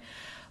different.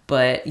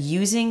 But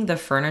using the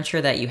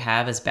furniture that you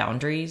have as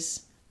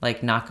boundaries,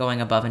 like not going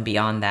above and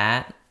beyond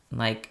that,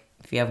 like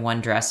if you have one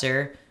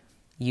dresser,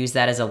 use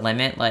that as a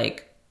limit,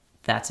 like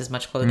that's as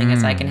much clothing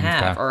as I can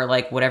have. Okay. Or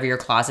like whatever your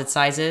closet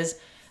size is,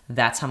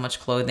 that's how much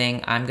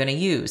clothing I'm going to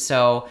use.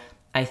 So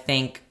I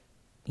think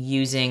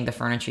using the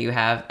furniture you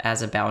have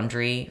as a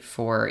boundary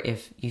for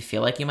if you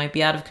feel like you might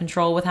be out of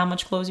control with how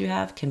much clothes you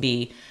have can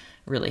be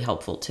really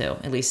helpful too.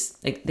 At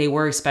least they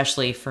were,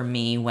 especially for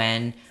me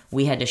when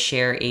we had to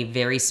share a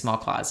very small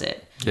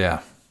closet.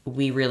 Yeah.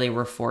 We really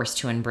were forced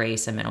to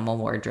embrace a minimal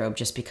wardrobe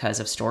just because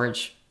of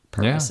storage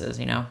purposes,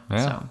 you know?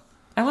 Yeah. So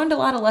I learned a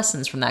lot of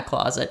lessons from that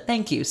closet.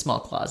 Thank you, small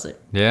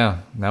closet. Yeah.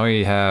 Now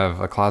we have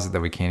a closet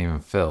that we can't even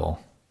fill,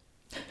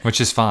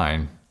 which is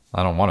fine.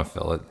 I don't want to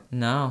fill it.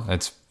 No.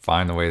 It's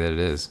fine the way that it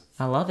is.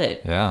 I love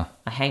it. Yeah.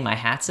 I hang my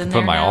hats in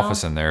there Put my now.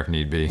 office in there if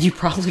need be. You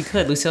probably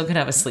could. Lucille could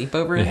have a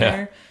sleepover in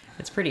there.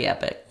 It's pretty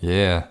epic.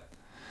 Yeah.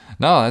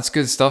 No, that's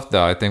good stuff,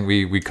 though. I think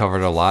we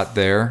covered a lot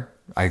there.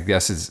 I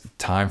guess it's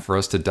time for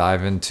us to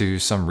dive into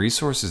some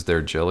resources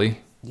there,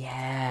 Jilly.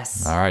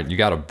 Yes. All right. You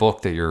got a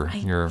book that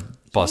you're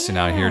busting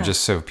out here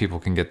just so people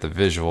can get the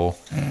visual.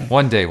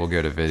 One day we'll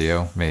go to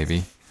video,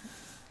 maybe.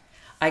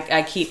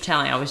 I keep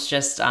telling, I was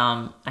just,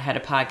 I had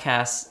a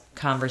podcast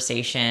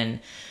conversation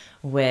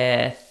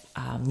with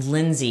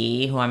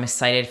Lindsay, who I'm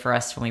excited for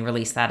us when we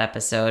release that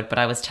episode, but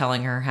I was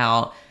telling her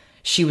how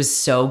she was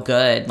so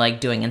good,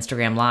 like doing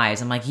Instagram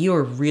lives. I'm like, you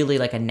are really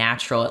like a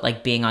natural at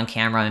like being on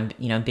camera and,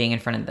 you know, being in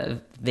front of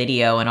the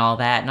video and all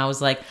that. And I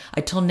was like, I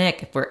told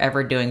Nick, if we're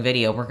ever doing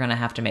video, we're going to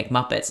have to make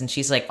Muppets. And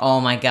she's like,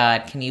 oh my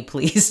God, can you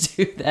please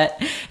do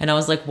that? And I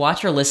was like,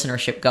 watch your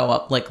listenership go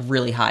up like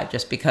really high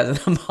just because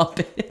of the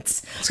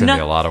Muppets. It's going to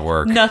be a lot of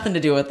work. Nothing to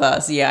do with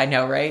us. Yeah, I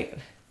know, right?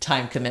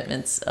 Time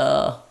commitments.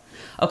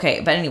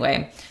 Okay, but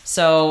anyway,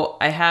 so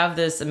I have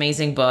this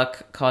amazing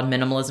book called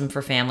Minimalism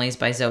for Families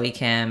by Zoe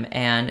Kim,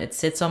 and it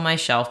sits on my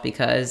shelf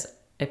because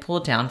I pull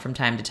it down from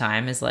time to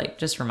time as like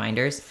just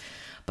reminders.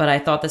 But I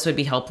thought this would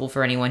be helpful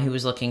for anyone who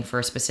was looking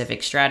for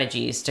specific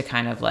strategies to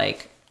kind of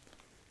like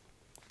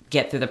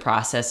get through the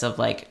process of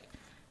like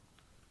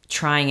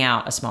trying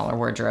out a smaller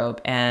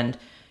wardrobe. And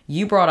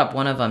you brought up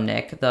one of them,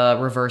 Nick, the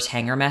reverse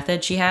hanger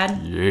method she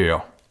had.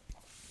 Yeah.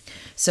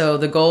 So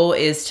the goal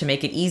is to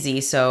make it easy.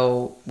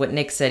 So what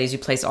Nick said is you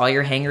place all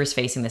your hangers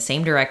facing the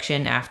same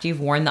direction. After you've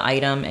worn the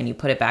item and you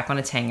put it back on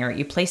its hanger,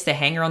 you place the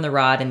hanger on the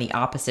rod in the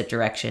opposite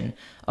direction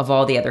of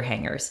all the other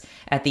hangers.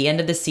 At the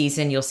end of the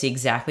season, you'll see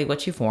exactly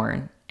what you've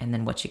worn and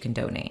then what you can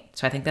donate.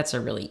 So I think that's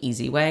a really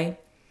easy way.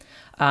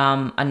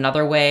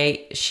 Another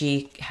way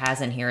she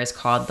has in here is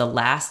called the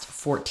Last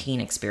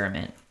 14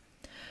 Experiment.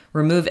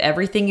 Remove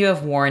everything you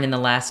have worn in the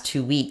last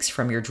 2 weeks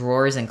from your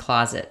drawers and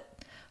closet.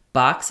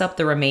 Box up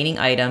the remaining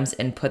items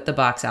and put the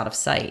box out of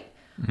sight.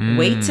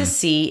 Wait to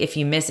see if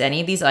you miss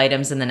any of these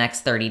items in the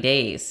next 30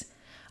 days.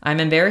 I'm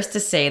embarrassed to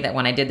say that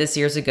when I did this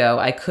years ago,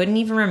 I couldn't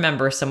even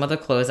remember some of the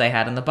clothes I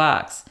had in the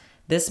box.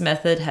 This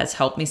method has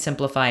helped me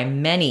simplify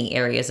many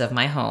areas of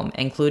my home,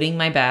 including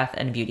my bath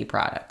and beauty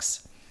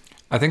products.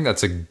 I think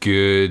that's a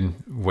good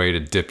way to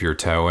dip your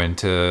toe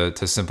into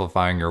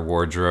simplifying your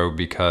wardrobe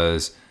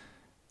because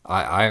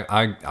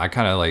I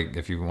kind of like,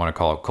 if you want to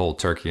call it cold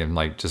turkey, and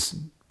like just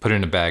put it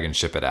in a bag and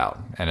ship it out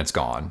and it's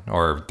gone,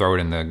 or throw it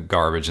in the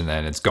garbage and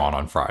then it's gone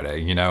on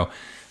Friday, you know?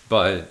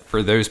 But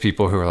for those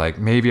people who are like,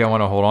 maybe I want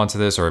to hold on to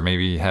this, or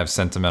maybe have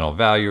sentimental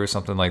value or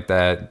something like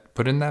that,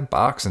 put it in that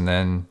box and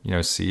then, you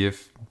know, see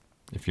if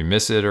you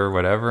miss it or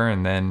whatever.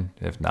 And then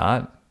if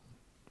not,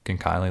 you can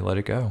kindly let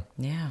it go.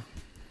 Yeah.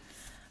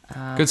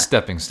 Good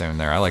stepping stone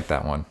there. I like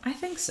that one. I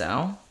think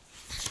so.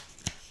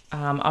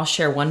 I'll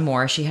share one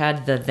more. She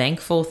had the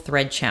Thankful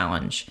Thread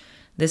Challenge.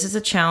 This is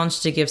a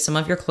challenge to give some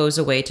of your clothes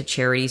away to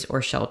charities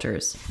or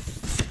shelters.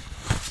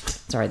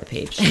 Sorry, the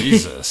page.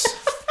 Jesus.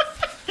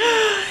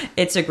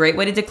 It's a great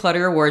way to declutter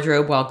your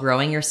wardrobe while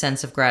growing your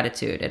sense of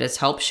gratitude. It has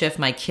helped shift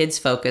my kids'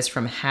 focus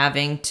from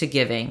having to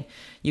giving.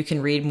 You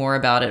can read more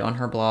about it on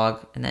her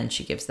blog, and then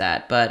she gives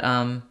that. But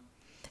and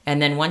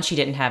then one she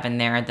didn't have in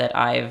there that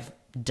I've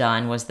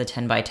done was the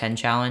 10 by 10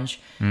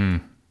 challenge,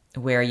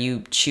 where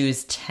you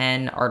choose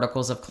 10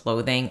 articles of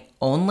clothing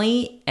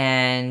only,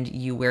 and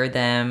you wear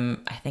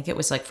them, I think it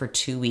was like for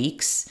 2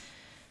 weeks,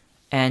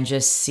 and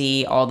just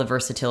see all the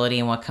versatility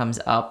and what comes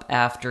up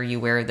after you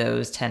wear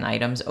those 10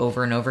 items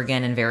over and over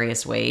again in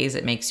various ways.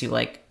 It makes you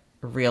like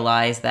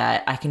realize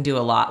that I can do a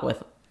lot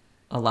with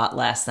a lot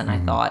less than I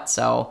thought.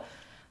 So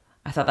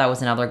I thought that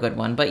was another good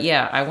one. But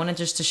yeah, I wanted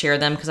just to share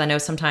them because I know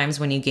sometimes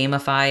when you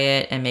gamify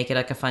it and make it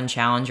like a fun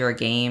challenge or a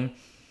game,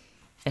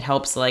 it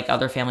helps like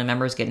other family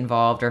members get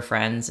involved or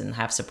friends and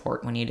have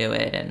support when you do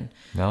it. And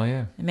Hell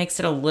yeah. it makes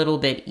it a little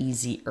bit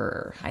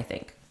easier, I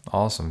think.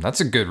 Awesome.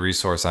 That's a good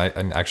resource. I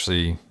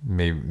actually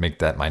may make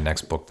that my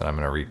next book that I'm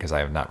going to read because I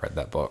have not read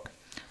that book.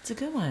 It's a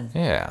good one.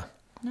 Yeah.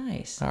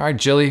 Nice. All right,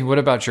 Jilly, what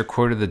about your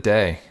quote of the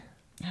day?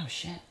 Oh,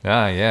 shit.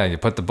 Yeah, you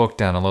put the book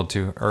down a little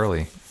too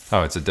early.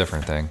 Oh, it's a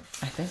different thing.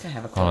 I think I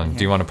have a quote. Hold on. in Do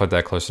here. you want to put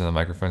that closer to the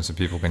microphone so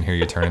people can hear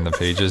you turning the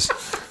pages?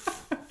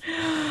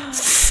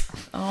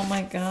 Oh,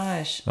 my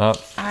gosh. Oh,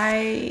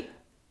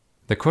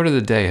 the quote of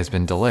the day has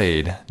been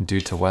delayed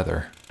due to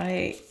weather.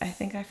 I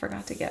think I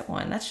forgot to get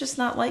one. That's just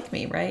not like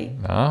me, right?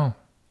 Oh,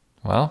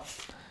 well,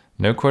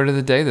 no quote of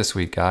the day this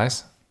week,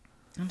 guys.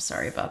 I'm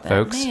sorry about that.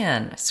 Folks,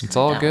 Man, I It's screwed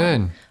all that good.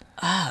 one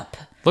up.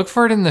 Look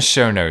for it in the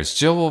show notes.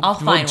 Jill I'll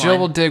find will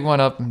one. dig one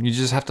up. You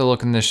just have to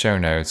look in the show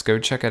notes. Go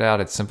check it out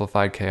at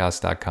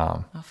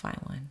simplifiedchaos.com. I'll find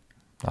one.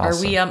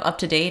 Awesome. Are we up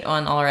to date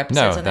on all our episodes?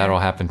 No, in there? that'll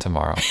happen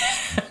tomorrow.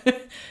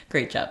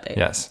 Great job, babe.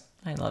 Yes.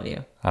 I love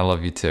you. I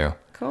love you too.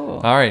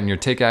 Cool. All right, and your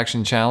take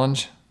action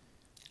challenge?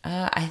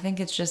 I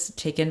think it's just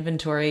take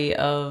inventory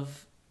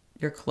of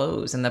your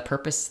clothes and the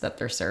purpose that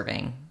they're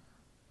serving.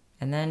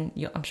 And then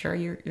I'm sure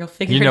you'll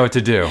figure You know what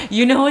to do.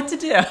 You know what to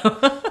do.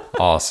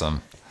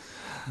 Awesome.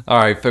 All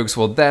right, folks.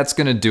 Well, that's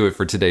going to do it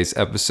for today's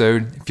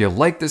episode. If you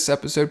like this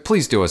episode,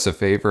 please do us a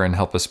favor and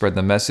help us spread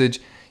the message.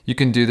 You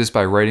can do this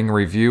by writing a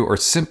review or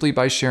simply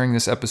by sharing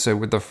this episode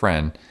with a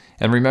friend.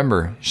 And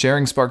remember,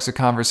 sharing sparks a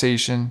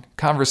conversation,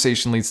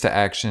 conversation leads to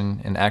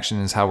action, and action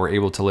is how we're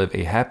able to live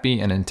a happy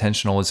and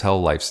intentional as hell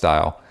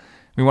lifestyle.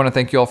 We want to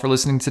thank you all for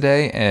listening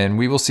today, and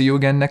we will see you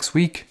again next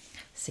week.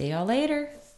 See y'all later.